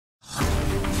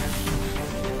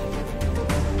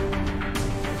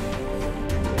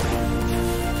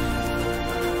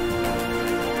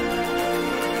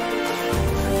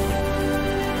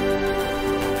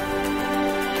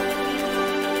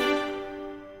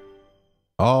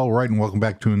All right, and welcome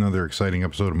back to another exciting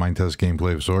episode of Minetest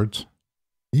Gameplay of Sorts.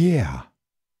 Yeah.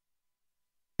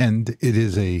 And it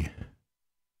is a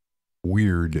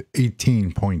weird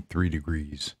 18.3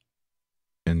 degrees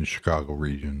in the Chicago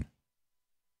region.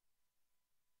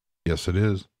 Yes, it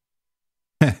is.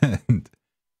 And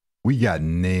we got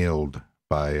nailed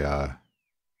by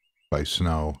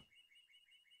snow.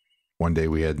 One day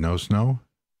we had no snow,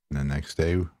 and the next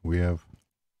day we have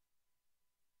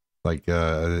like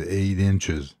 8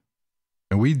 inches.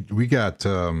 And we got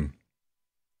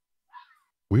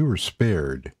we were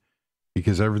spared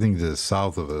because everything to the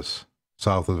south of us,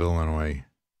 south of Illinois,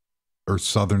 or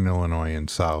southern Illinois and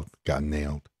south, got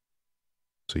nailed.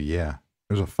 So yeah,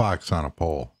 there's a fox on a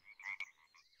pole.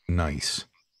 Nice.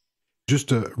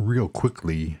 Just real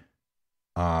quickly,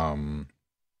 let's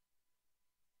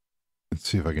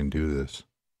see if I can do this.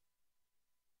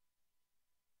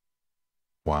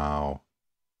 Wow.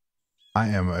 I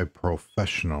am a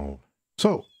professional.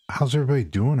 So, how's everybody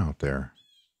doing out there?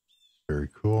 Very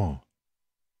cool.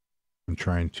 I'm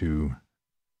trying to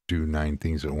do 9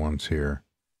 things at once here.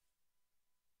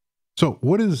 So,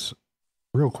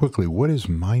 real quickly, what is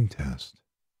Minetest?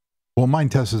 Well,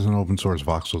 Minetest is an open source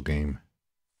voxel game.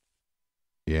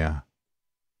 Yeah.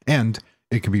 And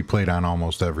it can be played on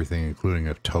almost everything, including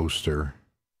a toaster.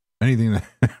 Anything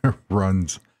that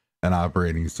runs an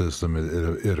operating system,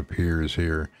 it appears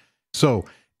here. So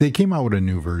they came out with a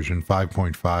new version,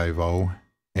 5.50,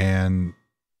 and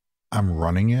I'm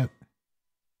running it.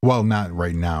 Well, not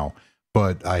right now,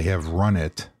 but I have run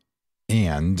it,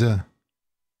 and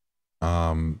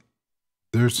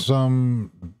there's a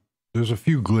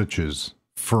few glitches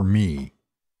for me,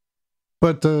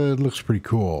 but it looks pretty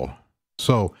cool.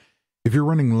 So if you're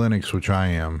running Linux, which I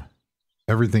am,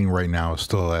 everything right now is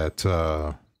still at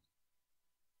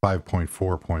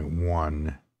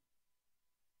 5.4.1.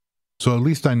 So at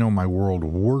least I know my world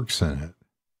works in it.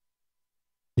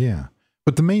 Yeah.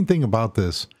 But the main thing about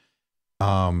this,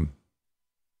 about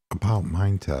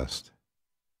Minetest,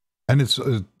 and it's,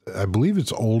 I believe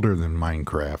it's older than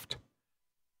Minecraft.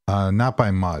 Not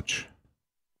by much.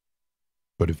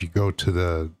 But if you go to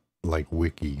the, like,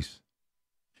 wikis.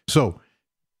 So,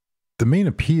 the main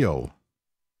appeal,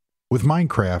 with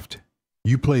Minecraft,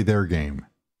 you play their game.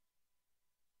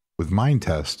 With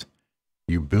Minetest,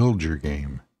 you build your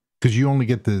game. Because you only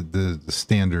get the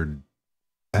standard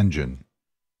engine,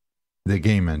 the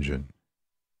game engine,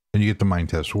 and you get the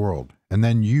Minetest world. And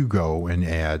then you go and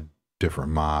add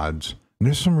different mods. And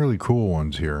there's some really cool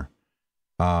ones here.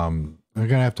 I'm going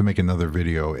to have to make another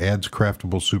video. Adds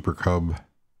craftable Super Cub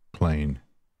plane.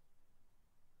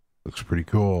 Looks pretty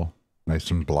cool. Nice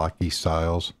and blocky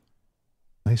styles.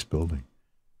 Nice building.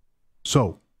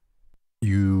 So,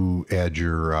 you add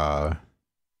your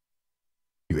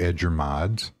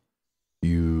mods.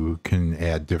 You can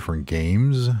add different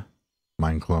games.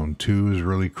 Mineclone 2 is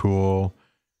really cool.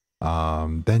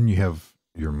 Then you have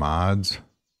your mods.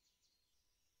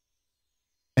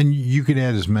 And you could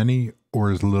add as many or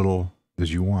as little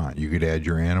as you want. You could add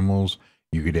your animals.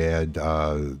 You could add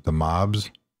the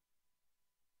mobs.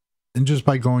 And just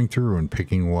by going through and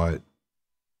picking what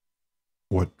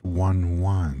one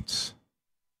wants.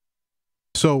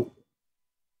 So,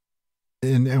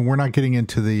 and we're not getting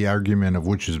into the argument of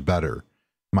which is better,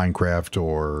 Minecraft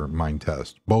or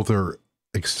Minetest. Both are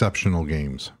exceptional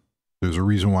games. There's a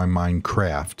reason why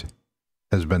Minecraft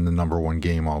has been the #1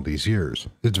 game all these years.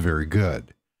 It's very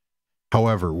good.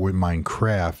 However, with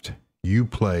Minecraft, you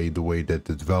play the way that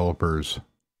the developers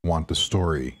want the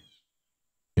story.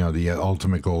 You know, the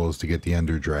ultimate goal is to get the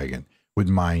Ender Dragon. With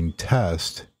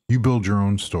Minetest, you build your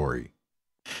own story.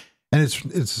 And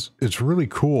it's really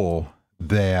cool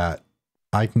that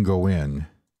I can go in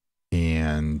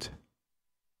and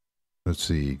let's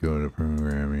see, go to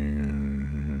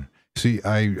programming. See,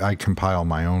 I compile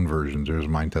my own versions. There's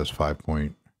Minetest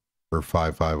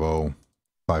 5.550,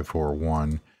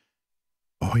 541.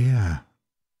 Oh yeah,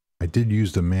 I did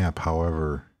use the map.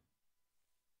 However,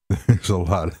 there's a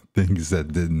lot of things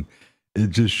that didn't. It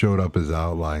just showed up as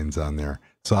outlines on there.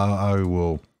 So I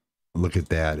will look at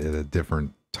that at a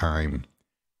different time.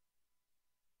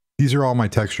 These are all my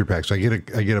texture packs. I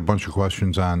get a bunch of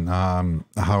questions on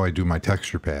how I do my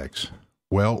texture packs.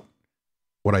 Well,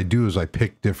 what I do is I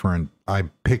pick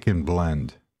and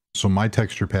blend. So my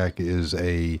texture pack is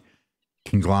a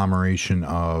conglomeration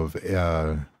of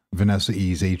Vanessa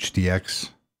E's HDX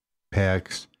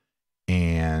packs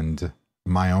and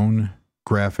my own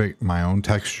graphic, my own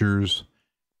textures,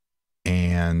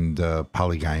 and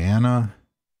Polyguyana,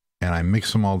 and I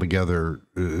mix them all together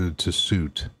to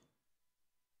suit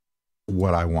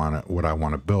what I want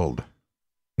to build.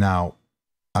 Now,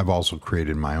 I've also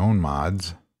created my own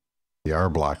mods, the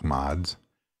R-Block mods,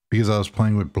 because I was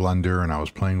playing with Blender and I was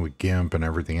playing with GIMP and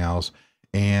everything else.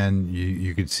 And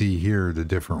you could see here the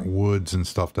different woods and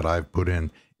stuff that I've put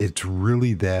in. It's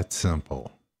really that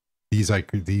simple.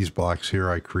 These blocks here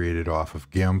I created off of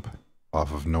GIMP,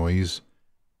 off of noise,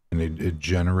 and it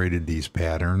generated these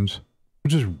patterns,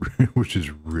 which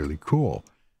is really cool.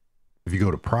 If you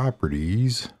go to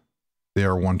properties, they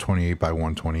are 128 by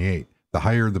 128. The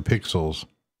higher the pixels,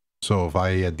 so if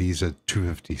I had these at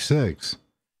 256,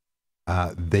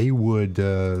 they would,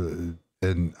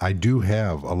 and I do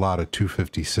have a lot of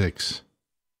 256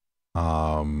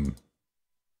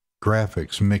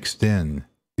 graphics mixed in.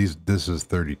 This is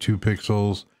 32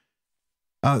 pixels.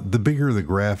 The bigger the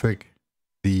graphic,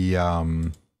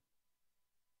 the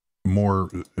more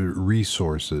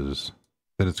resources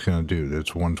that it's going to do.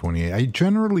 It's 128. I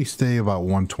generally stay about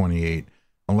 128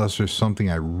 unless there's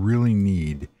something I really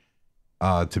need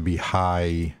to be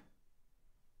high.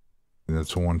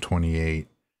 That's 128.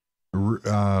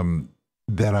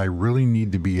 That I really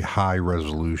need to be high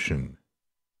resolution.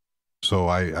 So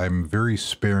I'm very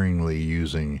sparingly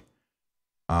using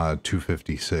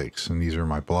 256, and these are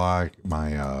my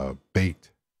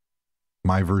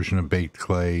my version of baked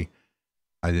clay.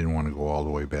 I didn't want to go all the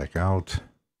way back out.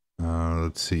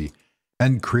 Let's see.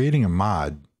 And creating a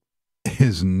mod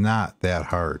is not that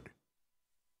hard.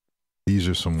 These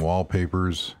are some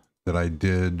wallpapers that I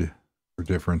did for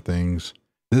different things.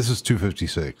 This is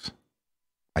 256.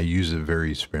 I use it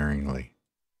very sparingly.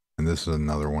 And this is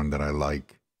another one that I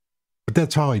like. But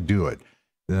that's how I do it.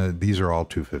 These are all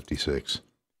 256.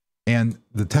 And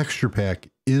the texture pack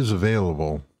is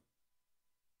available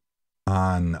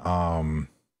on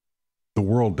the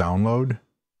world download.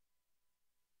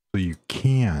 So you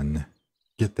can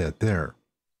get that there.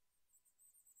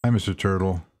 Hi, Mr.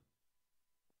 Turtle.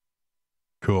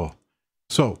 Cool.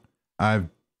 So I've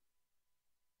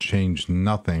changed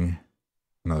nothing.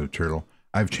 Another turtle.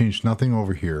 I've changed nothing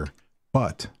over here,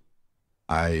 but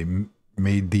I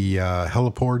made the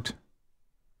heliport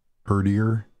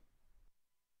prettier.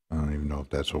 I don't even know if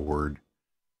that's a word.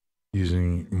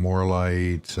 Using more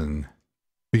lights, and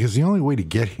because the only way to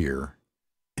get here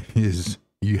is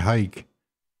you hike,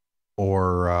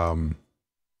 or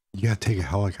you gotta take a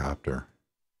helicopter.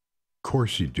 Of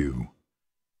course you do.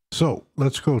 So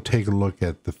let's go take a look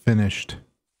at the finished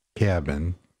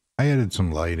cabin. I added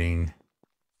some lighting.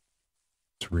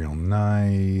 It's real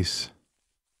nice.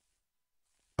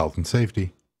 Health and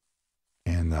safety.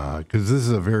 And because this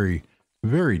is a very,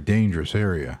 very dangerous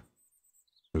area.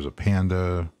 There's a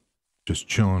panda just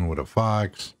chilling with a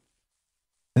fox.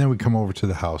 And then we come over to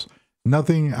the house.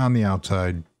 Nothing on the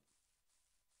outside.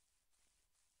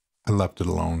 I left it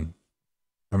alone.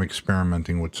 I'm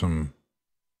experimenting with some,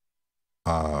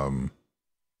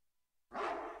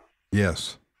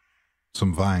 yes,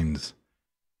 some vines.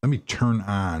 Let me turn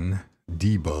on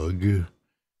debug.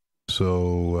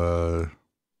 So,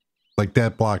 like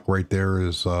that block right there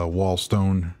is wall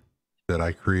stone that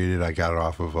I created. I got it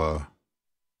off of a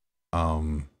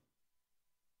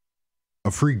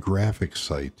free graphics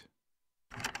site.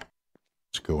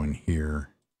 Let's go in here.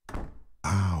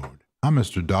 Loud. I'm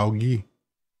Mr. Doggy.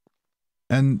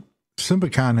 And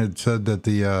Symbicon had said that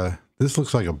the this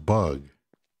looks like a bug.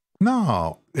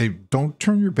 No, hey, don't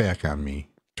turn your back on me,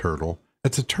 turtle.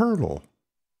 It's a turtle.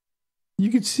 You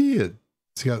can see it.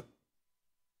 It's got.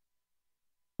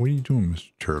 What are you doing, Mr.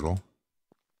 Turtle?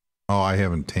 Oh, I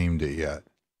haven't tamed it yet.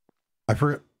 I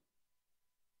forgot.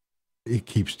 It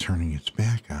keeps turning its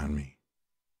back on me.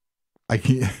 I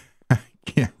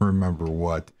can't remember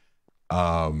what.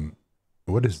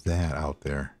 What is that out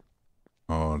there?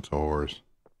 Oh, it's a horse.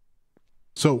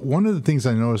 So one of the things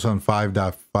I noticed on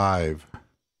 5.5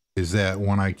 is that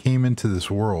when I came into this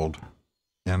world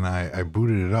and I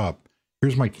booted it up,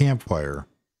 here's my campfire.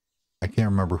 I can't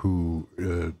remember who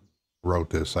wrote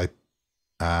this.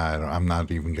 I'm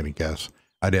not even going to guess.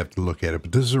 I'd have to look at it.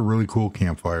 But this is a really cool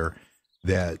campfire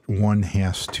that one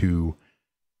has to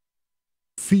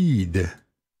feed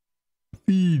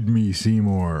me,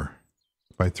 Seymour,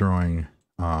 by throwing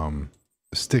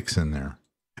sticks in there.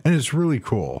 And it's really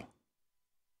cool.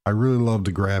 I really love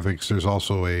the graphics. There's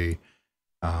also a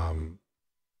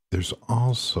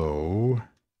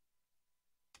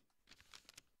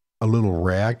little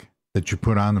rack that you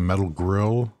put on the metal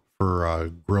grill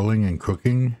for grilling and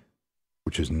cooking,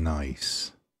 which is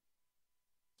nice.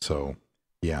 So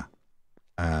yeah,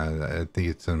 I think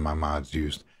it's in my mods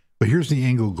used. But here's the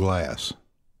angled glass.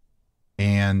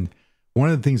 And one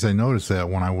of the things I noticed that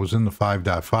when I was in the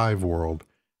 5.5 world,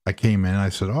 I came in, I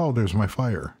said, oh, there's my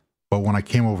fire. But when I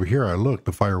came over here, I looked,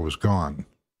 the fire was gone.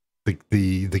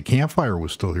 the campfire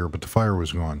was still here, but the fire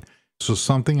was gone. So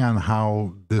something on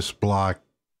how this block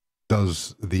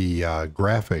does the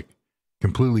graphic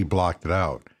completely blocked it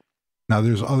out. Now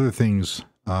there's other things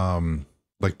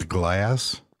like the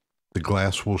glass. The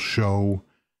glass will show.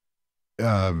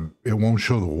 It won't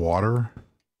show the water.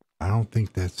 I don't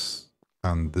think that's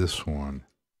on this one.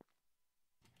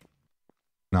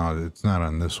 No, it's not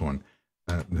on this one.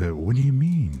 What do you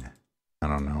mean? I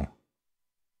don't know.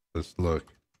 Let's look.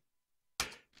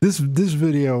 This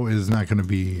video is not going to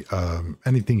be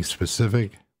anything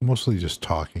specific. Mostly just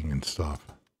talking and stuff.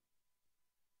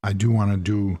 I do want to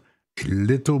do a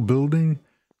little building.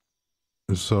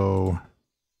 So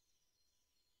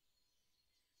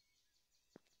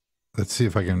let's see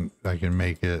if I can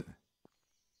make it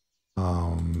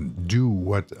do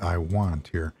what I want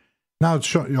here. Now it's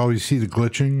showing. Oh, you see the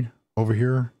glitching over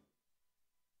here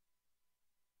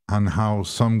on how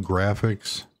some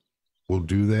graphics will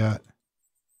do that,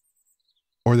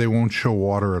 or they won't show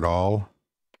water at all.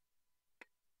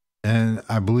 And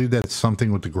I believe that's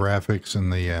something with the graphics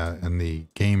and the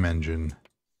game engine.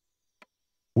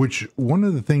 Which one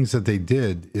of the things that they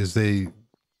did is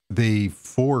they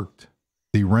forked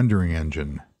the rendering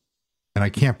engine, and I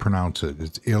can't pronounce it.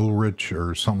 It's Ilrich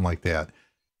or something like that.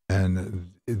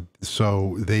 And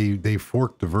so they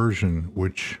forked the version,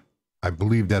 which I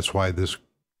believe that's why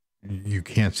you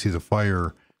can't see the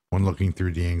fire when looking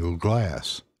through the angled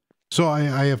glass. So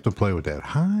I have to play with that.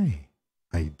 Hi,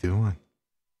 how you doing?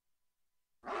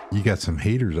 You got some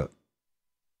haters up.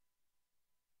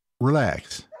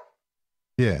 Relax.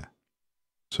 Yeah.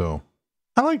 So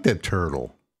I like that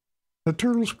turtle. The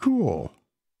turtle's cool.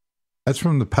 That's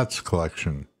from the Pets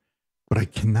collection. But I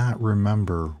cannot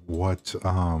remember what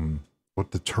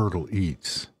the turtle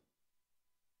eats.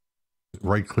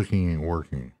 Right clicking ain't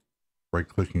working. Right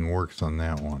clicking works on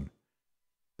that one.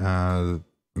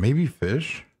 Maybe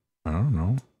fish. I don't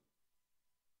know.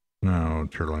 No,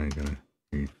 turtle ain't gonna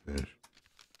eat fish.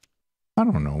 I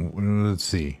don't know. Let's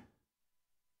see.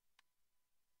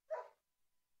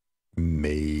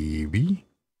 Maybe.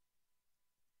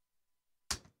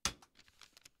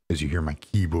 As you hear my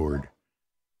keyboard.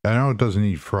 I know it doesn't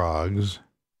eat frogs.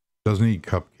 Doesn't eat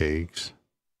cupcakes.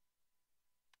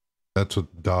 That's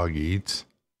what the dog eats.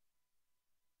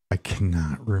 I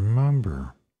cannot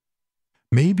remember.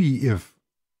 Maybe if,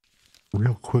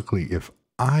 real quickly, if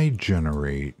I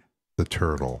generate the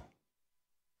turtle.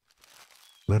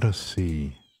 Let us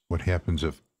see what happens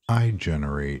if I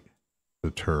generate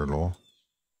the turtle.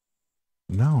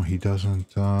 No, he doesn't.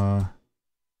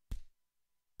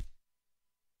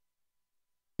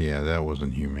 Yeah, that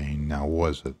wasn't humane. Now,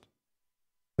 was it?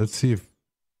 Let's see if...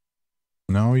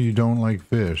 No, you don't like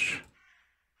fish.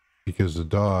 Because the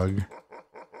dog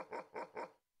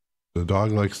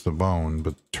likes the bone,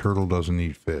 but the turtle doesn't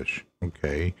eat fish.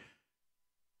 Okay.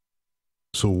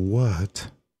 So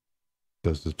what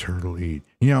does the turtle eat?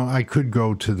 You know, I could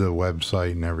go to the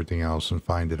website and everything else and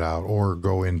find it out. Or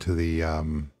go into the...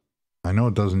 I know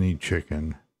it doesn't eat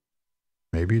chicken.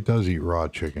 Maybe it does eat raw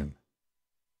chicken.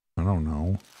 I don't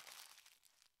know.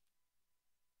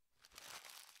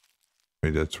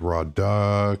 Wait, that's raw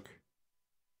duck.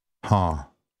 Huh.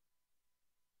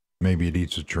 Maybe it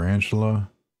eats a tarantula.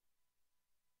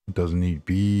 It doesn't eat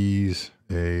bees,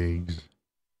 eggs.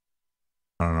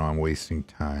 I don't know, I'm wasting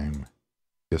time.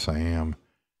 Yes, I am.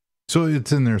 So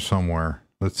it's in there somewhere.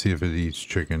 Let's see if it eats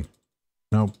chicken.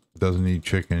 Nope, it doesn't eat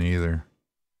chicken either.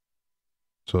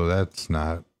 So that's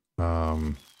not...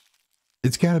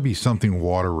 it's got to be something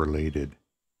water related.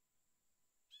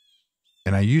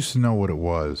 And I used to know what it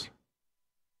was.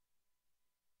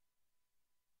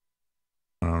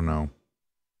 I don't know.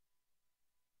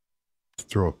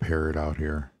 Let's throw a parrot out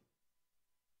here.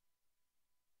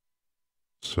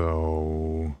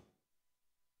 So...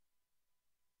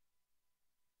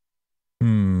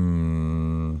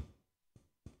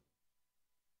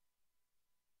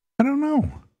 I don't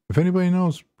know. If anybody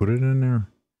knows, put it in there.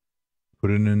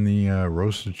 Put it in the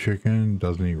roasted chicken.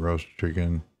 Doesn't eat roasted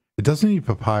chicken. It doesn't eat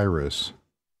papyrus.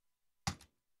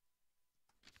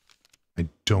 I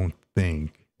don't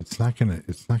think. It's not gonna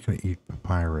eat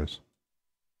papyrus.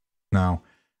 No.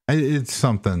 It's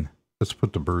something. Let's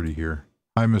put the birdie here.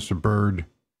 Hi, Mr. Bird.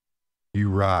 You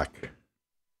rock.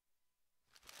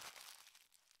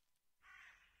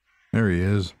 There he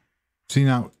is. See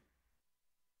now.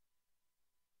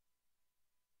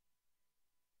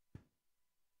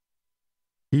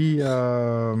 He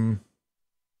doesn't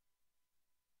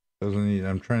eat.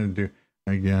 I'm trying to do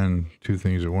again 2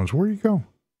 things at once. Where'd he go?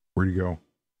 Where'd he go?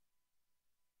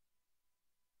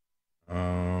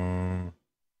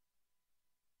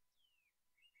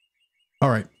 All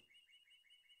right.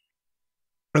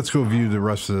 let's go view the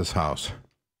rest of this house.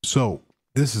 So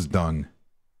this is done.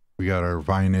 We got our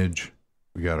vinage.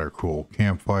 We got our cool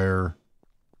campfire.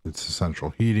 It's the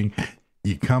central heating.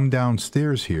 You come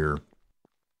downstairs here,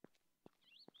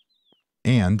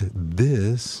 and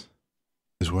this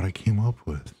is what I came up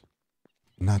with.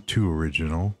 Not too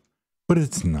original, but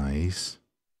it's nice.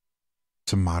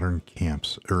 It's a modern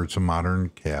it's a modern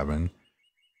cabin.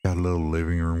 Got a little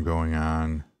living room going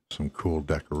on, some cool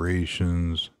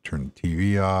decorations. Turn the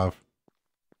TV off.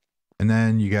 And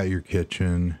then you got your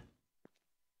kitchen.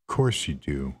 Of course you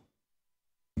do.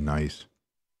 Nice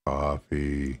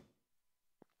coffee.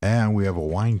 And we have a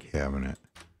wine cabinet.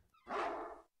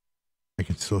 I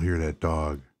can still hear that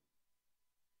dog.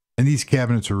 And these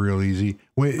cabinets are real easy,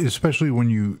 especially when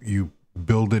you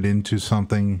build it into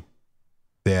something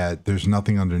that there's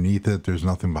nothing underneath it, there's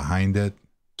nothing behind it.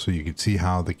 So you can see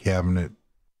how the cabinet,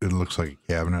 it looks like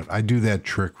a cabinet. I do that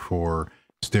trick for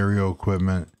stereo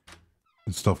equipment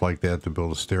and stuff like that to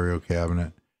build a stereo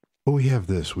cabinet. But we have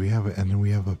this, and then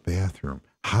we have a bathroom.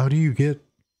 How do you get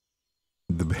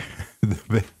the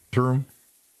bathroom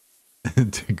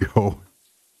to go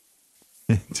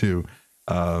into,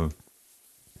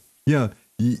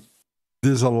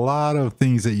 there's a lot of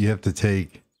things that you have to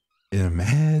take in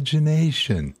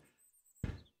imagination.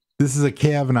 This is a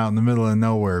cabin out in the middle of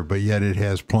nowhere, but yet it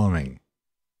has plumbing.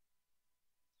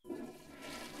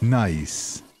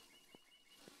 Nice.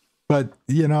 But,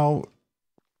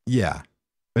 yeah.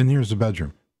 And here's the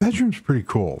bedroom. Bedroom's pretty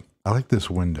cool. I like this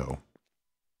window.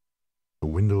 The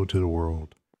window to the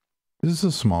world. This is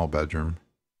a small bedroom.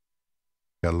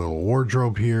 Got a little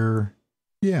wardrobe here.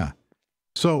 Yeah.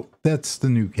 So that's the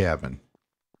new cabin.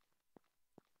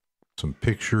 Some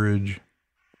picturage.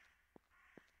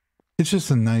 It's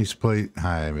just a nice place.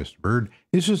 Hi, Mr. Bird.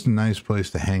 It's just a nice place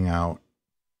to hang out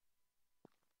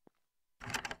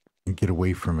and get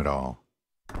away from it all.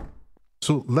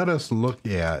 So let us look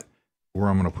at where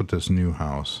I'm going to put this new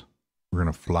house. We're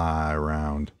going to fly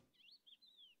around.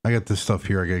 I got this stuff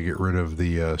here. I got to get rid of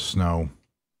the snow.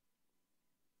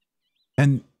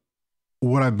 And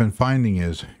what I've been finding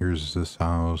is, here's this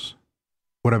house.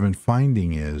 What I've been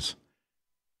finding is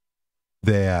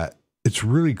that it's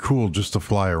really cool just to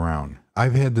fly around.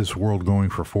 I've had this world going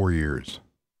for 4 years.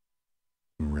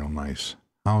 Some real nice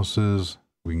houses.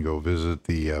 We can go visit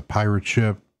the pirate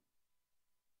ship.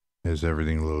 As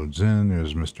everything loads in,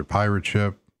 there's Mr. Pirate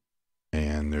Ship.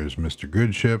 And there's Mr.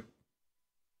 Good Ship.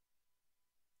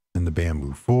 And the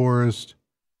bamboo forest.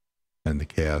 And the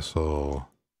castle.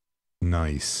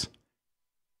 Nice.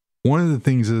 One of the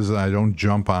things is I don't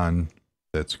jump on.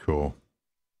 That's cool.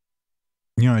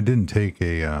 I didn't take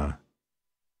a,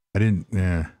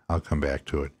 I'll come back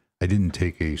to it. I didn't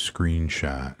take a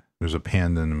screenshot. There's a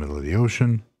panda in the middle of the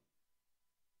ocean.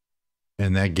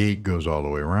 And that gate goes all the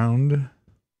way around.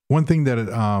 One thing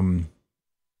that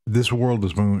this world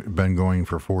has been going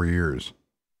for 4 years.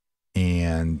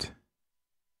 And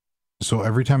so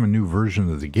every time a new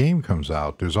version of the game comes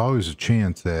out, there's always a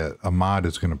chance that a mod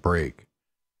is going to break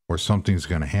or something's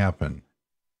going to happen.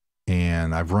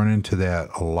 And I've run into that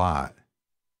a lot.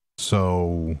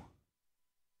 So,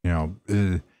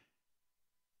 there's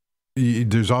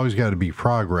always got to be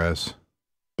progress.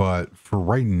 But for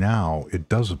right now, it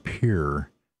does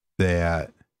appear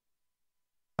that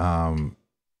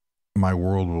my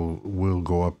world will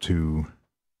go up to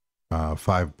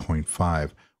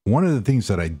 5.5. One of the things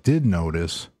that I did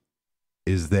notice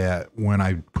is that when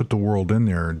I put the world in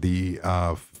there, the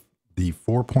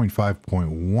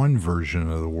 4.5.1 version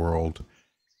of the world,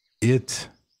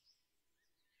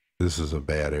 this is a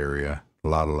bad area, a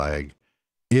lot of lag.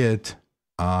 In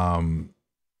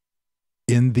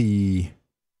the,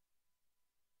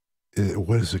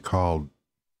 what is it called?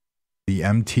 The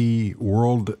MT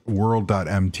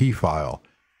world.mt file,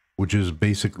 which is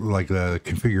basically like a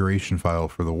configuration file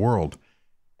for the world.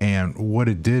 And what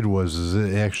it did was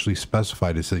it actually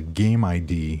specified, it said game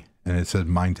ID and it said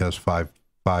Minetest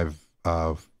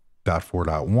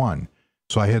 5.4.1.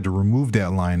 So I had to remove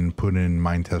that line and put in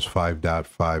Minetest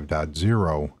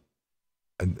 5.5.0.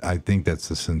 I think that's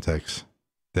the syntax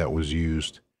that was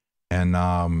used. And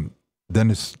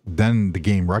then the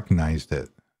game recognized it.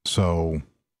 So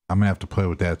I'm gonna have to play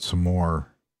with that some more.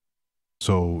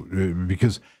 So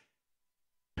because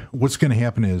what's going to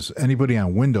happen is anybody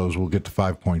on Windows will get the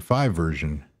 5.5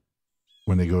 version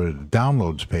when they go to the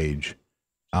downloads page.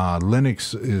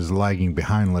 Linux is lagging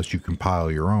behind unless you compile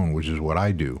your own, which is what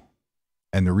I do.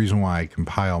 And the reason why I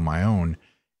compile my own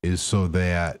is so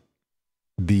that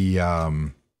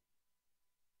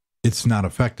it's not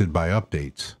affected by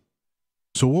updates.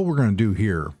 So what we're going to do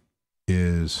here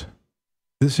is,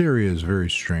 this area is very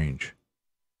strange.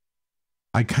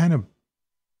 I've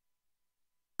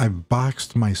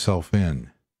boxed myself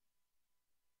in.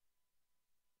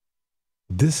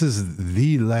 This is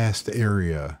the last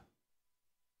area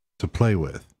to play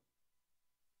with.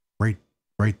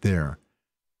 Right there.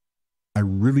 I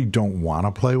really don't want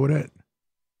to play with it,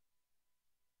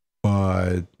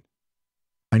 but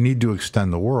I need to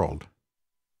extend the world.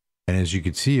 And as you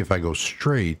can see, if I go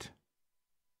straight,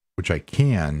 which I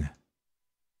can,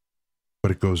 but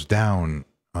it goes down,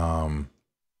 there'd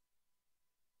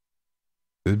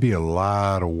be a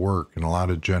lot of work and a lot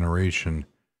of generation.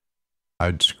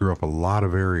 I'd screw up a lot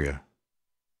of area,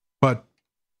 but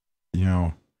you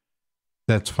know,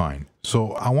 that's fine.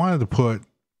 So I wanted to put,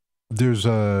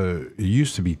 it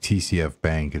used to be TCF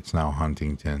Bank. It's now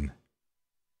Huntington.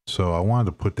 So I wanted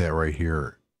to put that right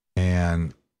here.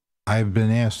 And I've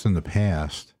been asked in the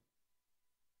past,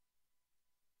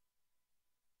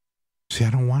 see, I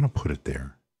don't want to put it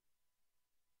there.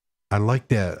 I like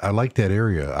that. I like that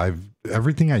area.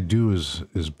 Everything I do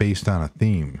is based on a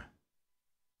theme.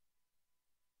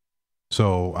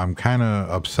 So I'm kind of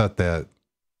upset that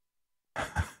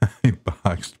I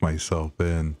boxed myself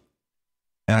in.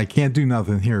 And I can't do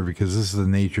nothing here because this is the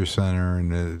nature center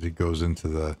and it goes into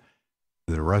the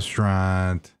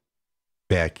restaurant.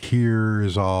 Back here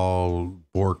is all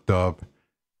borked up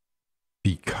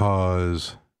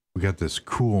because we got this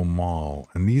cool mall.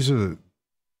 And these were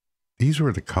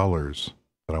the colors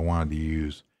that I wanted to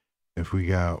use. If we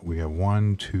got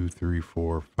 1, 2, 3,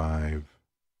 4, 5.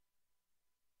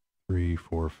 3,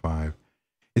 4, 5.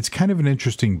 It's kind of an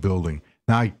interesting building.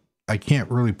 Now I can't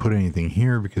really put anything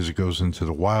here because it goes into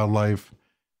the wildlife.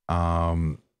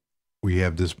 We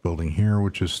have this building here,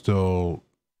 which is still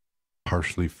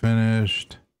partially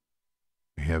finished.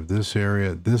 We have this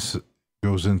area. This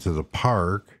goes into the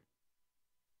park.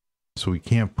 So we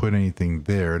can't put anything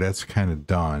there. That's kind of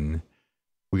done.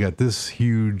 We got this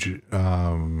huge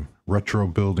retro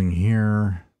building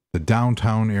here. The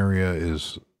downtown area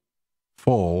is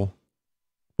full.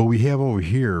 But we have over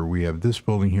here, we have this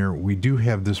building here. We do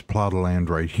have this plot of land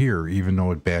right here, even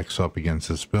though it backs up against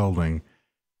this building.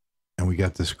 And we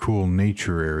got this cool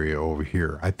nature area over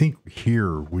here. I think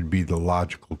here would be the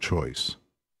logical choice.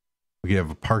 We could have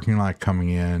a parking lot coming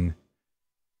in,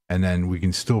 and then we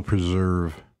can still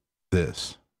preserve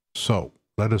this. So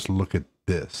let us look at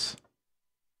this.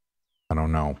 I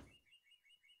don't know.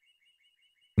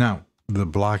 Now, the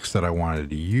blocks that I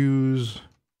wanted to use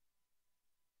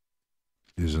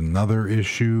is another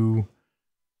issue.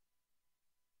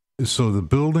 So the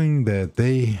building that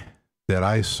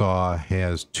I saw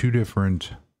has 2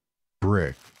 different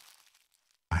brick.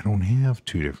 I don't have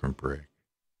 2 different brick.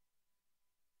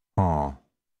 Oh.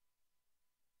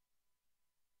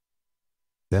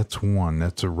 That's one.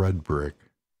 That's a red brick.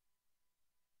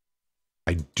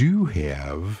 I do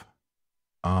have,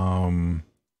 and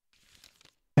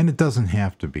it doesn't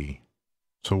have to be.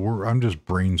 So I'm just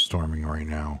brainstorming right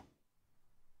now.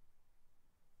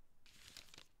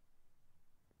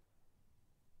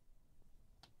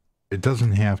 It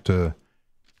doesn't have to.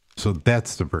 So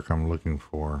that's the brick I'm looking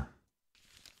for.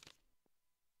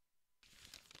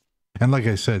 And like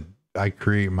I said, I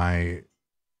create my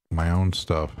own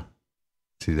stuff.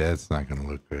 See, that's not going to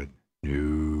look good.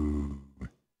 No.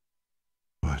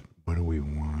 But what do we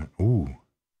want? Ooh,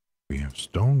 we have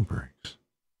stone bricks.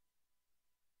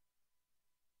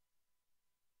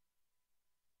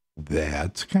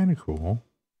 That's kind of cool.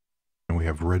 And we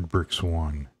have red bricks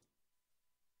 1.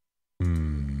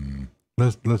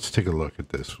 Let's take a look at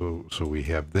this. So we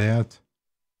have that.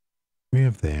 We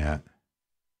have that.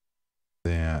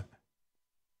 That.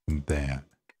 And that.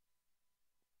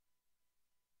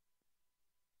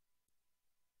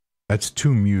 That's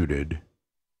too muted.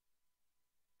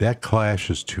 That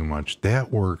clashes too much.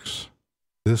 That works.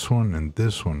 This one and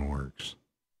this one works.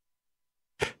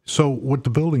 So what the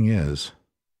building is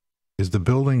the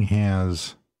building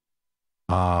has,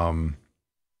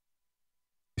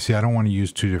 see, I don't want to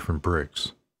use 2 different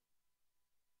bricks.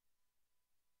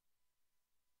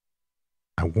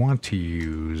 I want to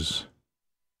use,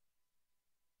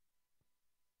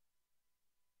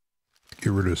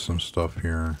 get rid of some stuff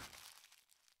here.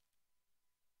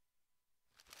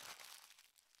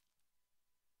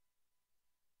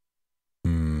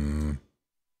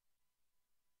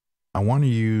 I want to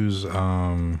use,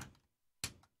 I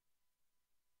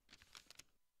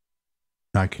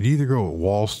could either go with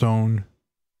wall stone,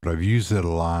 but I've used it a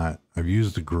lot. I've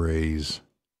used the grays.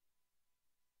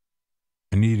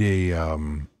 I need a,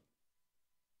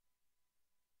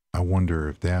 I wonder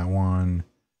if that one,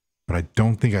 but I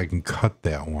don't think I can cut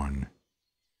that one.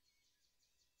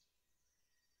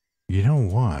 You know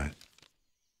what?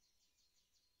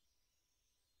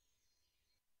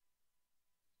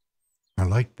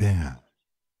 like that.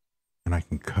 And I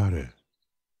can cut it.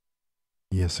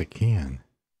 Yes, I can.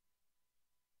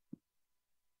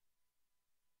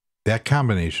 That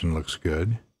combination looks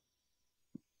good.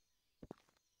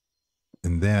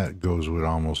 And that goes with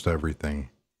almost everything.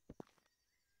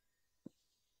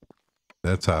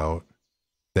 That's out.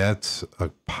 That's a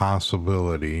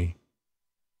possibility.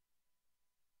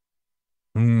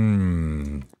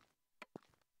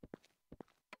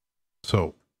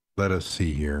 So let us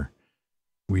see here.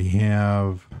 We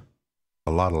have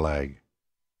a lot of lag.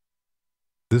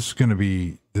 This is gonna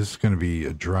be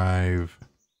a driveway.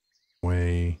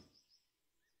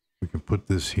 We can put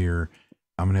this here.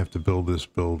 I'm gonna have to build this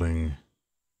building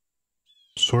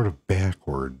sort of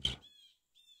backwards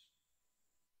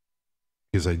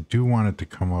because I do want it to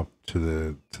come up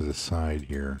to the side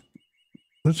here.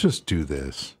 Let's just do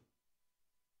this.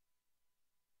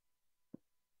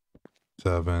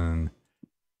 7,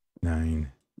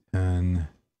 9, 10.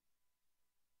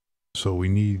 So we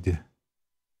need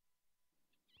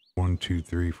 1, 2,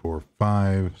 3, 4,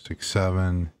 5, 6,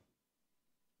 7.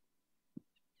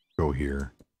 Go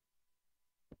here.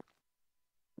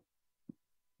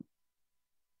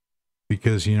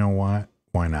 Because you know what?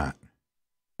 Why not?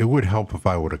 It would help if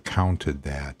I would have counted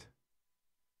that.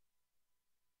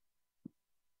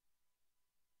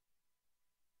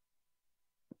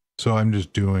 So I'm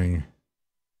just doing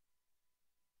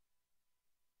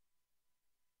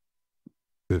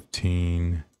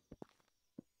 15,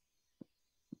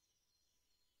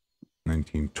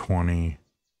 19, 20.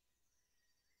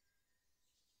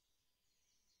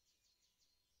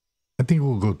 I think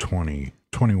we'll go 20,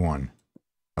 21.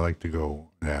 I like to go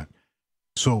that.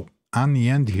 So on the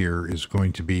end here is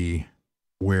going to be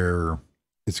where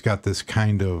it's got this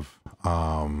kind of,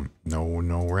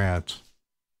 no rats.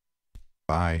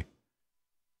 Bye.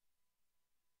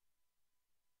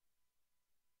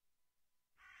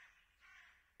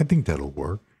 I think that'll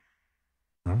work.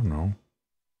 I don't know.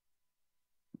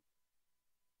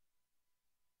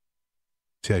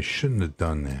 See, I shouldn't have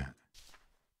done that.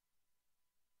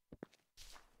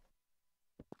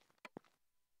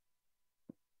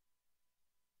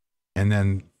 And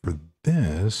then for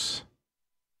this,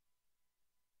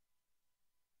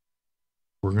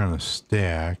 we're going to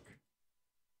stack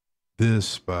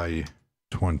this by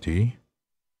 20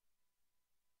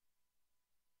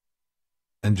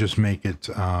 and just make it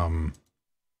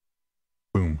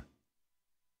boom.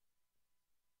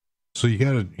 So you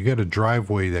got a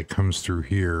driveway that comes through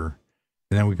here,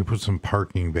 and then we can put some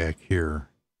parking back here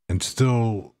and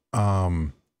still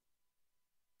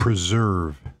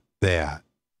preserve that.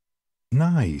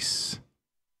 Nice.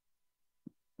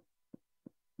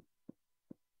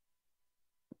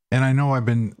 And I know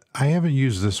I haven't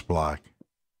used this block.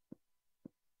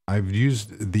 I've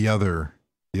used the other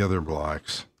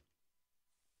blocks.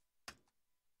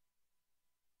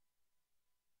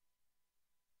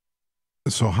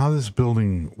 So how this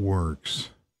building works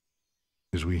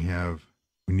is we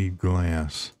need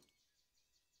glass.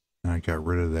 And I got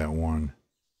rid of that one.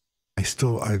 I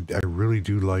really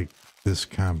do like this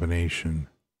combination.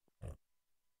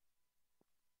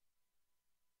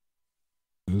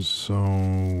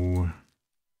 So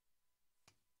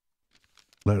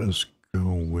let us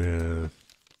go with,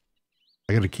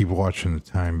 I got to keep watching the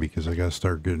time because I got to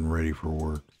start getting ready for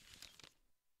work.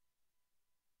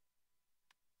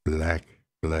 Black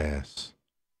glass.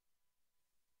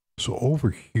 So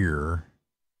over here,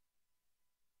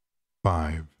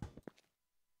 5.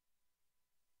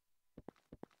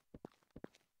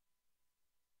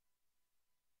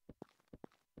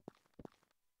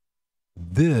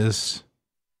 This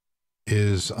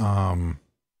is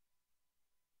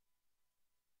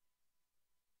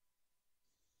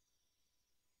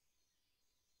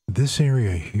this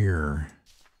area here.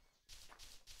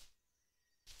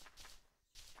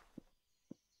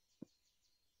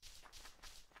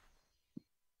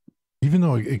 Even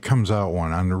though it comes out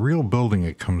one on the real building,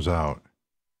 it comes out.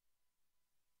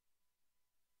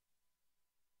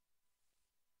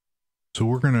 So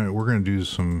we're gonna do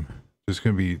some. There's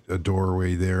gonna be a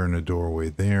doorway there and a doorway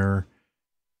there.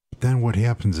 But then what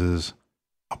happens is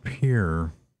up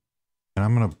here, and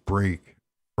I'm gonna break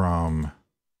from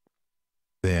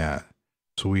that.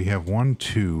 So we have 1,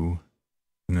 2,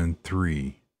 and then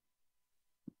 3,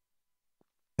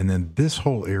 and then this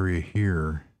whole area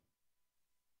here.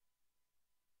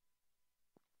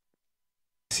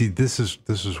 See, this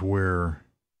is where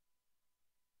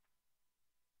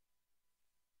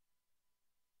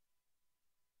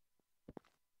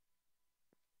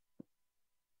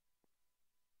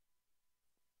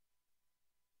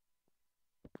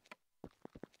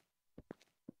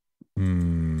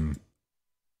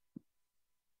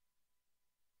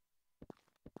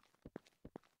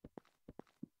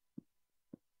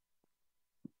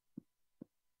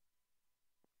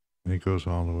And it goes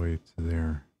all the way to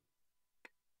there.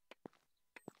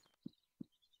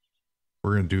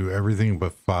 We're going to do everything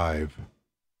but 5.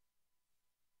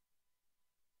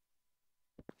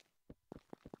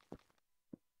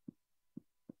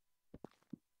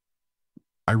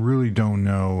 I really don't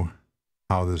know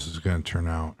how this is going to turn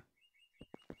out.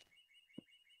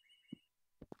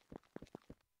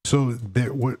 So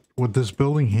what this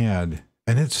building had,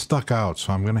 and it stuck out,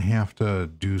 so I'm going to have to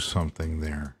do something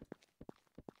there.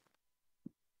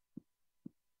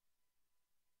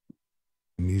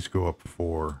 And these go up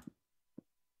 4.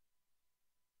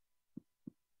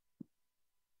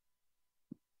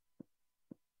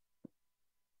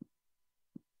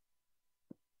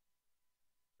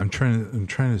 I'm trying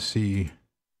to see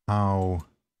how.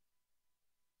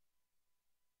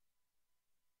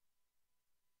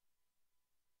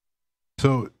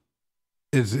 So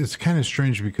it's kind of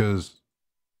strange because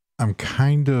I'm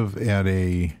kind of at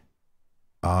a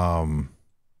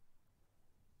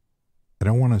I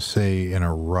don't want to say in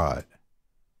a rut,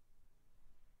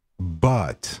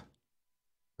 but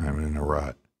I'm in a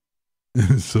rut.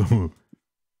 So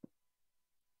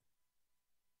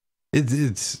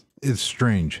it's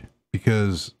strange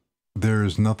because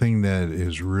there's nothing that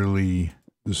is really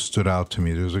stood out to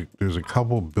me. There's a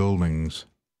couple buildings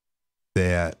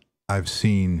that I've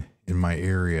seen in my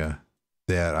area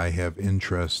that I have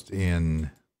interest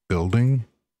in building.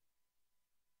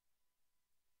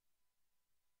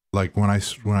 Like when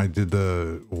I did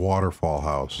the waterfall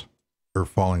house or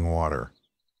falling water.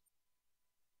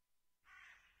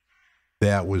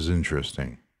 That was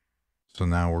interesting. So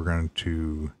now we're going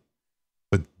to,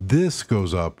 but this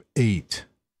goes up 8.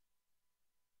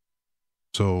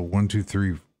 So 1, 2,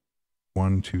 3,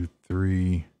 1, 2,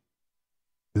 3.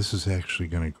 This is actually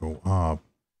going to go up.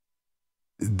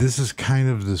 This is kind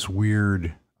of this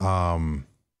weird,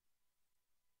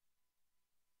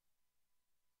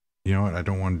 you know what? I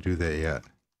don't want to do that yet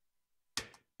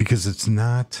because it's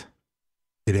not,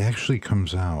 it actually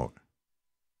comes out.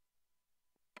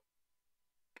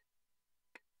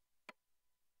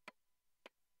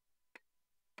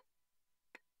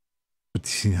 But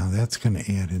see, now that's going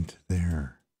to add into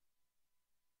there.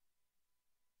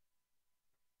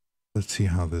 Let's see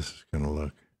how this is going to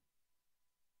look.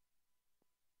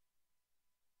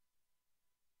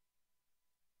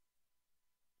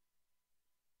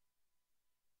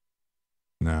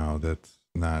 No, that's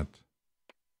not.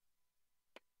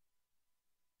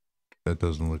 That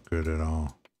doesn't look good at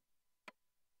all.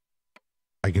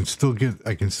 I can still get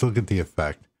the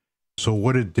effect. So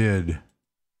what it did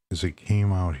is it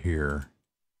came out here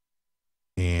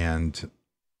and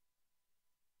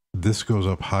this goes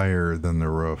up higher than the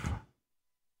roof.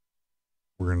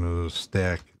 We're going to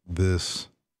stack this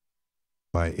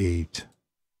by 8.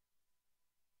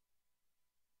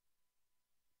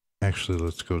 Actually,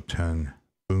 let's go 10.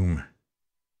 Boom.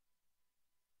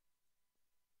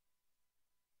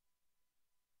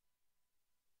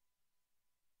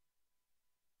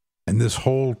 And this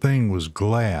whole thing was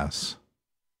glass.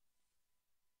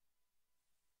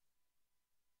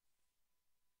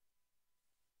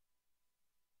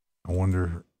 I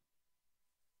wonder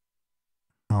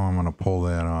how I'm going to pull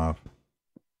that off.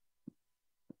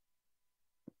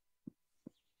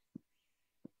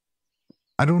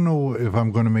 I don't know if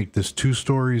I'm going to make this 2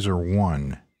 stories or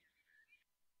 1.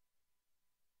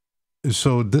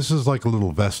 So this is like a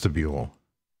little vestibule.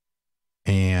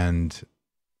 And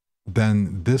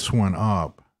then this went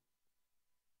up.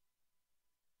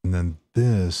 And then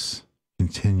this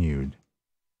continued.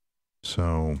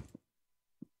 So,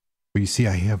 but you see,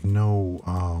 I have no,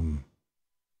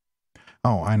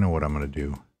 oh, I know what I'm going to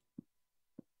do.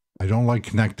 I don't like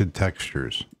connected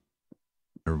textures.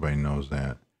 Everybody knows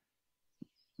that.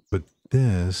 But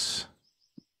this,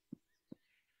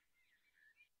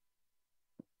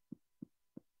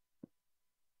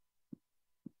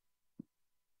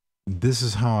 this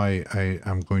is how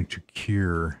I'm going to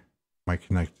cure my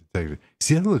connected texture.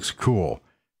 See, that looks cool.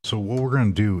 So what we're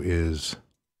going to do is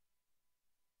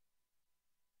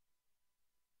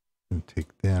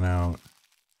take that out.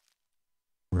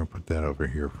 We're going to put that over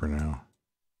here for now.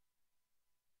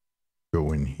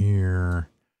 Go in here.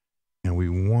 And we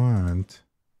want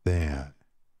that.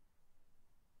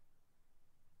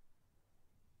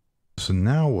 So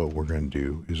now what we're going to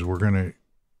do is we're going to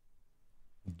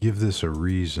give this a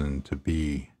reason to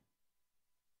be.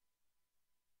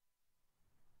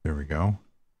 There we go.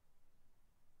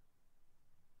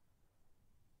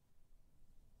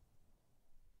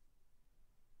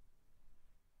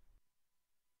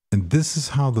 And this is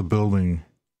how the building,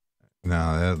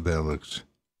 now that looks,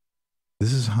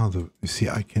 this is how the, you see,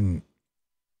 I can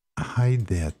hide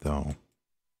that though.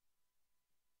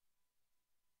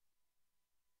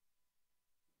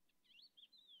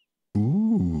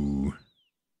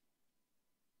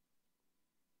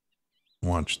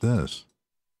 launch this.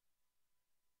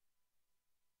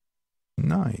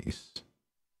 Nice.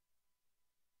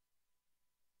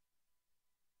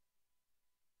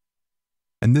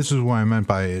 And this is what I meant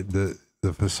by the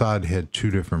facade had 2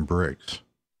 different bricks.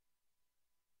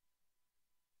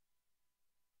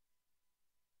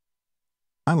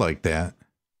 I like that.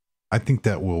 I think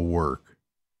that will work.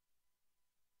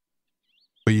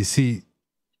 But you see,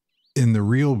 in the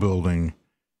real building,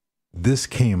 this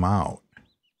came out.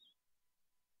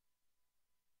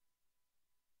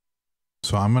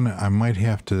 So I might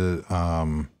have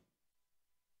to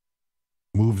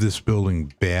move this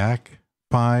building back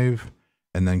 5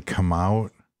 and then come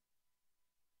out.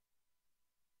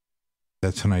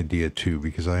 That's an idea too,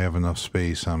 because I have enough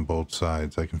space on both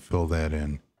sides. I can fill that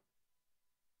in.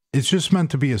 It's just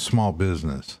meant to be a small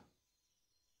business.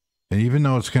 And even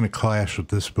though it's going to clash with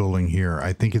this building here,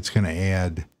 I think it's going to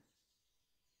add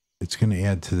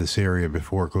to this area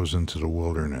before it goes into the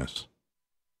wilderness.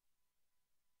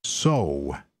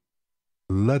 So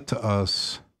let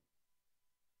us,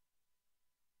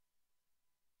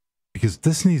 because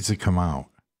this needs to come out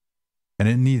and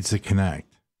it needs to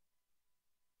connect.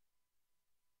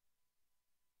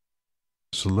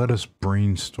 So let us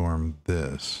brainstorm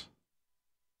this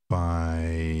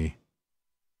by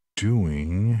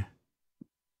doing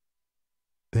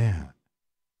that.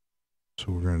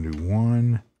 So we're going to do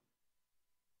 1,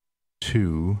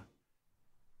 2.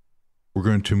 We're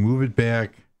going to move it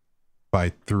back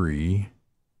by 3.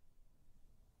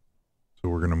 So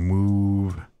we're going to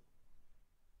move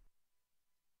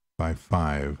by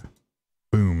 5.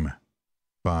 Boom.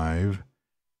 5.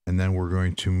 And then we're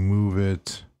going to move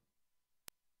it.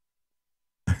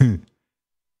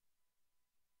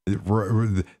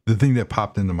 The thing that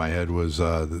popped into my head was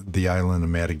the island of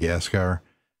Madagascar.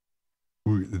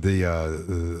 The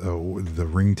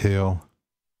ringtail.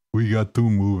 We got to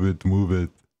move it, move it.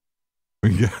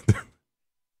 We got to.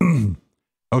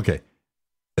 Okay.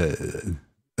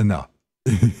 Enough.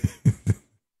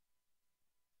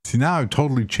 See, now I've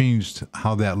totally changed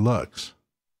how that looks.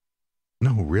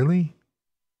 No, really?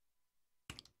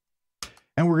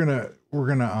 And we're gonna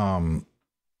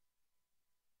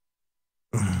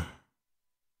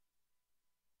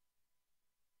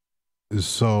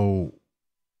so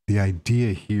the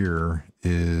idea here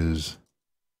is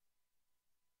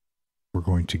we're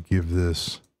going to give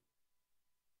this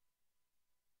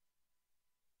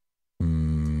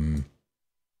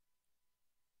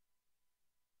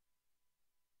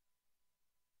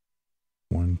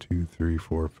 1, 2, 3,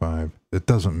 4, 5. It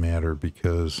doesn't matter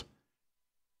because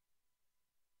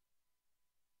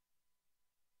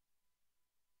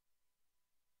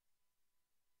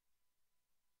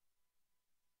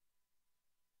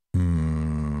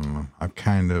I've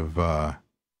kind of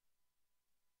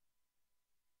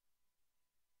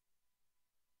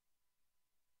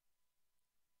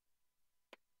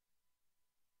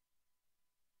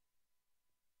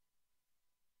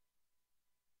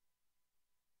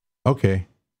okay.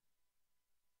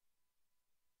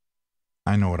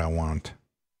 I know what I want.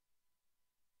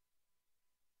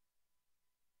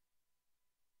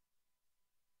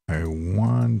 I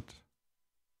want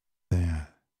that.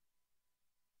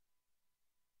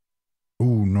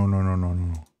 Ooh, no.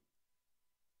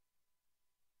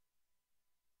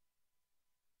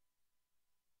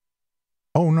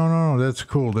 Oh, no, that's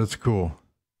cool. That's cool.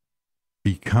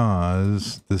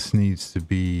 Because this needs to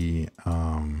be,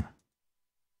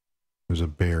 there's a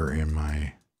bear in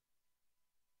my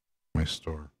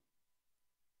store.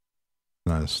 It's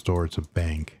not a store, it's a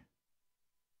bank.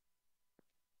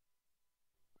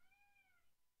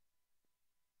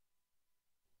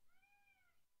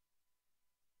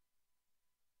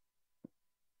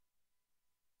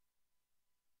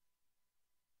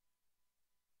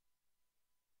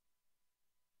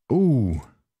 Ooh,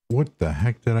 what the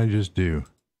heck did I just do?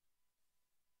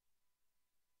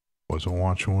 Wasn't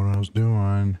watching what I was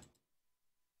doing.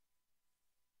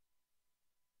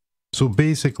 So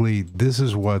basically, this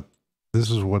is what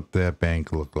that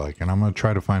bank looked like, and I'm gonna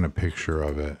try to find a picture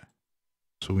of it.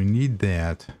 So we need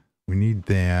that. We need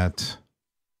that.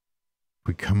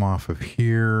 We come off of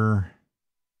here.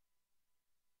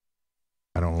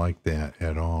 I don't like that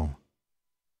at all.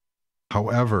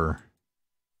 However,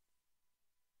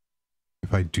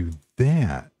 if I do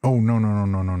that, oh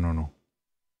no.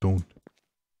 Don't.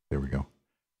 There we go.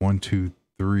 1, 2,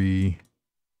 3.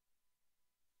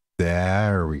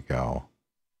 There we go.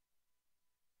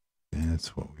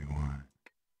 That's what we want.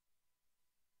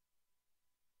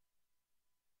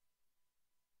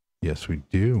 Yes, we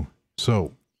do.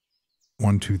 So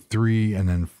 1, 2, 3, and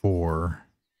then 4.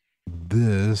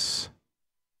 This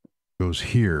goes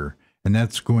here. And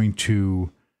that's going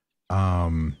to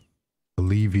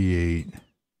alleviate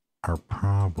our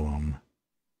problem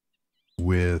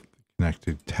with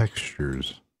connected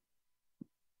textures.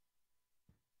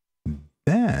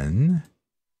 Then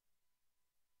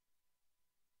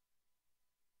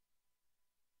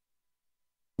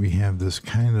we have this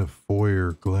kind of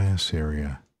foyer glass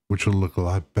area, which will look a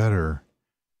lot better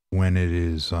when it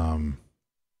is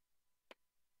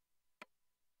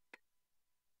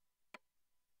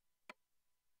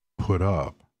put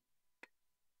up.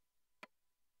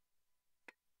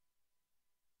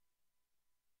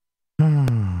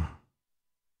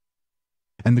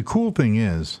 And the cool thing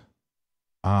is,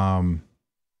 so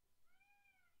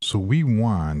we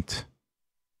want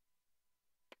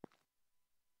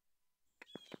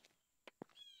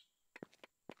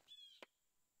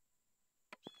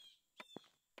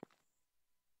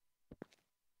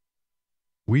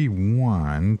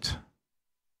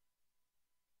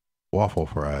waffle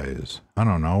fries. I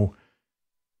don't know.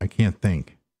 I can't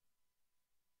think.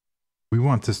 We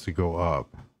want this to go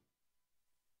up.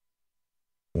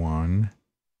 1,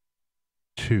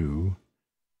 2.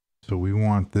 So we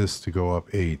want this to go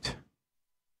up 8.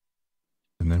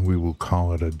 And then we will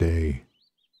call it a day.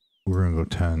 We're going to go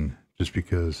 10 just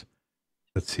because.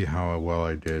 Let's see how well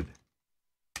I did.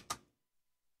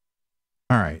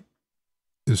 All right.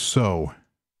 So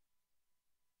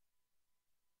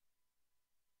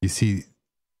you see,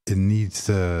 it needs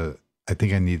to, I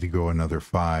think I need to go another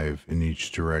 5 in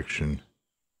each direction.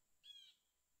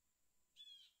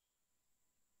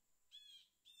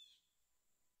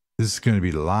 This is going to be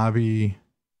the lobby,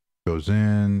 goes in,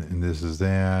 and this is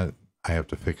that. I have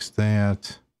to fix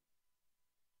that.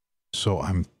 So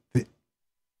I'm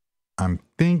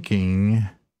thinking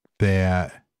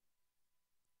that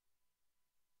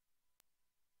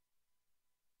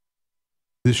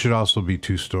this should also be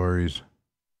 2 stories.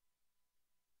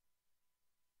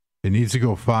 It needs to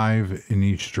go 5 in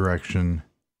each direction,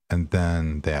 and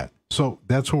then that. So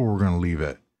that's where we're going to leave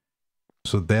it.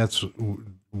 So that's,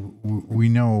 we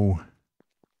know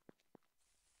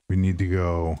we need to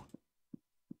go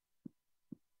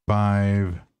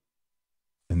 5,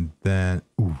 and then,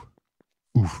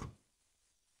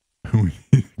 we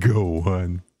need to go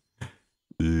 1.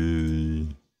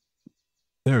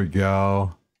 There we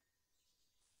go.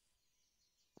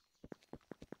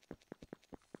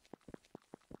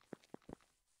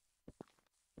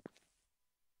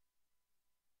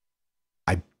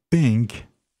 I think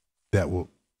that will.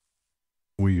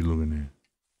 What are you looking at?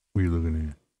 What are you looking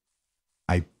at?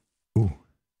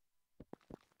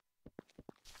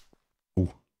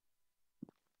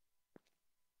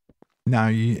 Now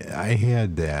I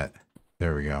had that.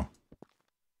 There we go.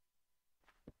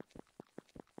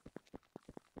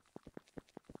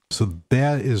 So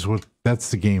that's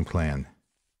the game plan.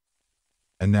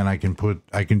 And then I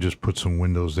can just put some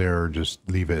windows there or just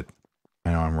leave it.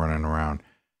 I know I'm running around.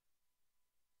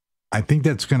 I think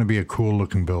that's going to be a cool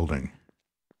looking building.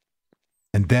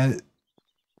 And that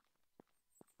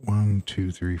 1,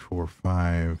 2, 3, 4,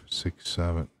 5, 6,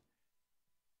 7.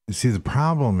 You see, the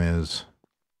problem is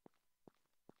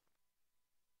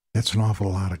that's an awful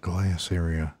lot of glass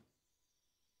area.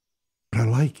 But I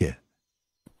like it.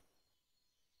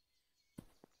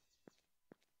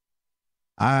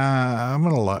 I'm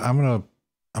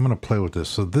gonna play with this.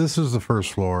 So this is the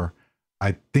first floor.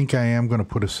 I think I am gonna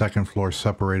put a second floor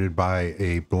separated by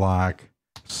a block,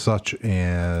 such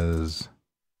as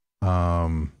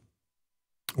we're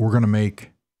gonna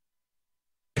make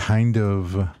kind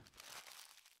of.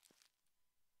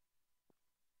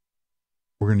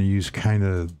 We're gonna use kind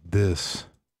of this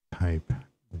type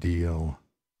deal.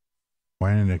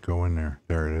 Why didn't it go in there?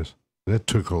 There it is. That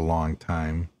took a long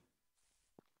time.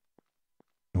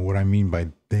 And what I mean by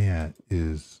that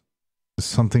is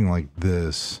something like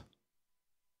this.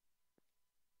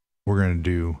 We're going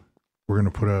to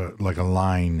put a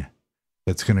line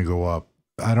that's going to go up.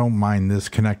 I don't mind this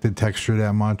connected texture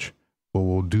that much, but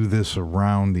we'll do this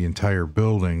around the entire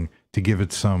building to give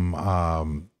it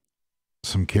some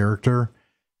character.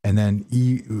 And then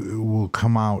it will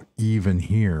come out even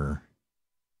here.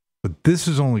 But this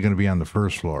is only going to be on the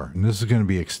first floor, and this is going to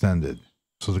be extended.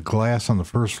 So the glass on the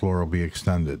first floor will be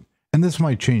extended. And this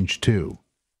might change too.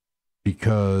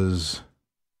 Because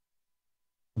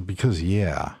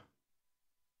yeah.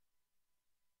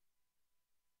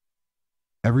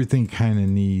 Everything kind of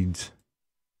needs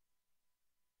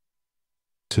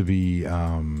to be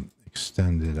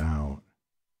extended out.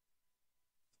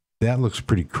 That looks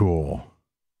pretty cool.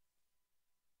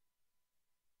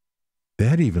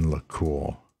 That even looked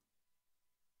cool.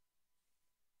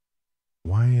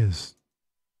 Why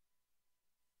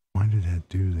did that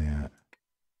do that?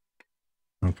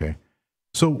 Okay.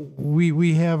 So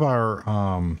we have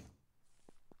our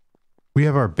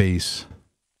base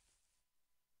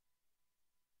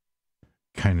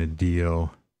kind of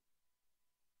deal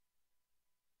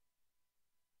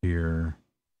here.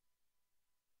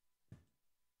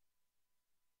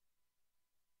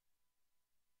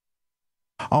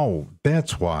 Oh,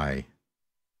 that's why.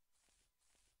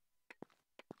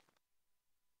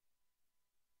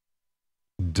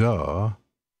 Duh.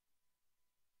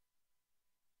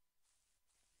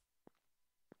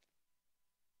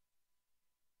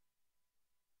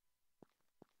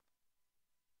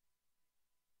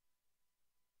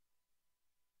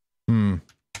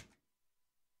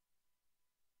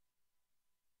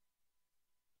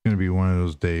 It's going to be one of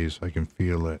those days. I can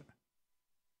feel it.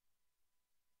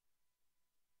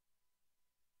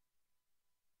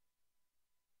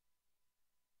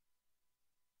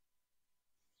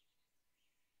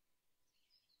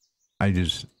 I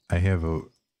have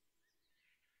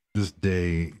this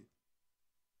day,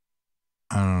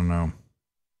 I don't know.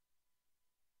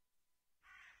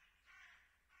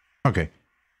 Okay,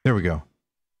 there we go.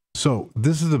 So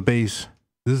this is the base.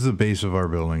 This is the base of our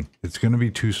building. It's going to be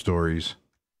 2 stories.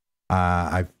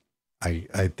 I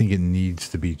think it needs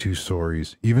to be 2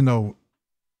 stories, even though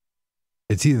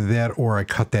it's either that or I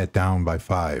cut that down by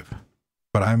 5.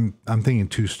 But I'm thinking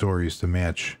 2 stories to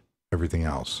match everything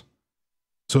else.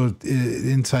 So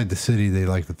inside the city, they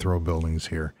like to throw buildings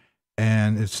here,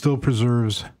 and it still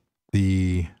preserves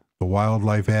the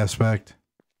wildlife aspect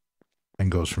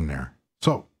and goes from there.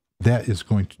 So that is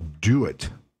going to do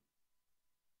it.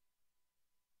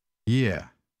 Yeah.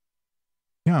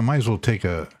 Yeah, I might as well take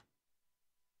a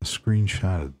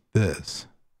screenshot of this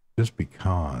just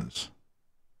because.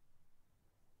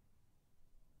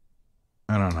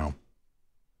 I don't know.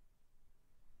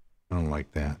 I don't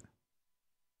like that.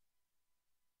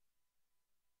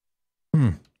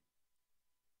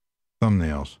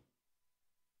 Thumbnails.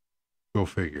 Go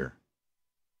figure.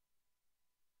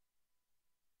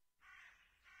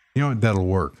 You know what? That'll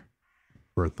work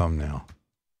for a thumbnail.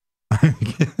 I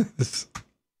guess.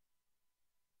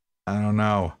 I don't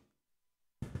know.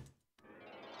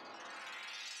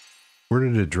 Where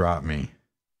did it drop me?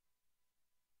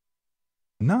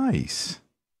 Nice.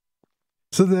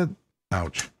 So that,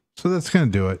 ouch. So that's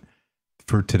going to do it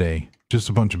for today. Just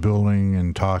a bunch of building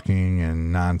and talking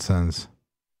and nonsense.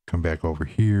 Come back over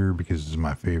here because this is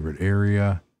my favorite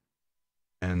area.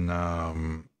 And,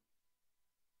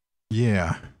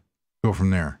 yeah, go from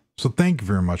there. So thank you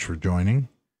very much for joining.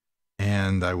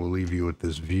 And I will leave you with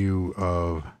this view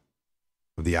of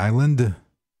the island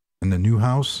and the new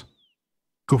house.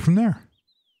 Go from there.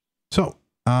 So,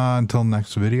 until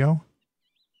next video.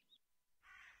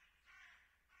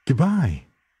 Goodbye.